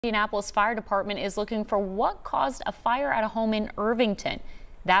Indianapolis Fire Department is looking for what caused a fire at a home in Irvington.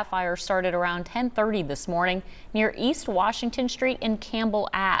 That fire started around 10:30 this morning near East Washington Street and Campbell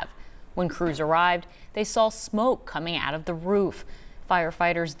Ave. When crews arrived, they saw smoke coming out of the roof.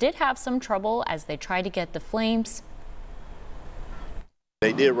 Firefighters did have some trouble as they tried to get the flames.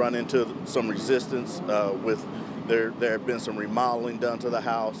 They did run into some resistance with there had been some remodeling done to the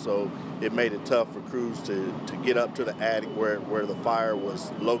house, so it made it tough for crews to get up to the attic where the fire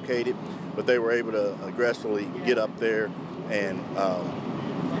was located, but they were able to aggressively get up there and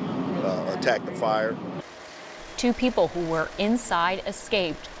attack the fire. 2 people who were inside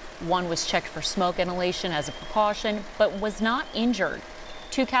escaped. One was checked for smoke inhalation as a precaution, but was not injured.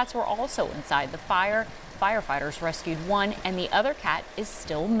 2 cats were also inside the fire. Firefighters rescued one, and the other cat is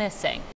still missing.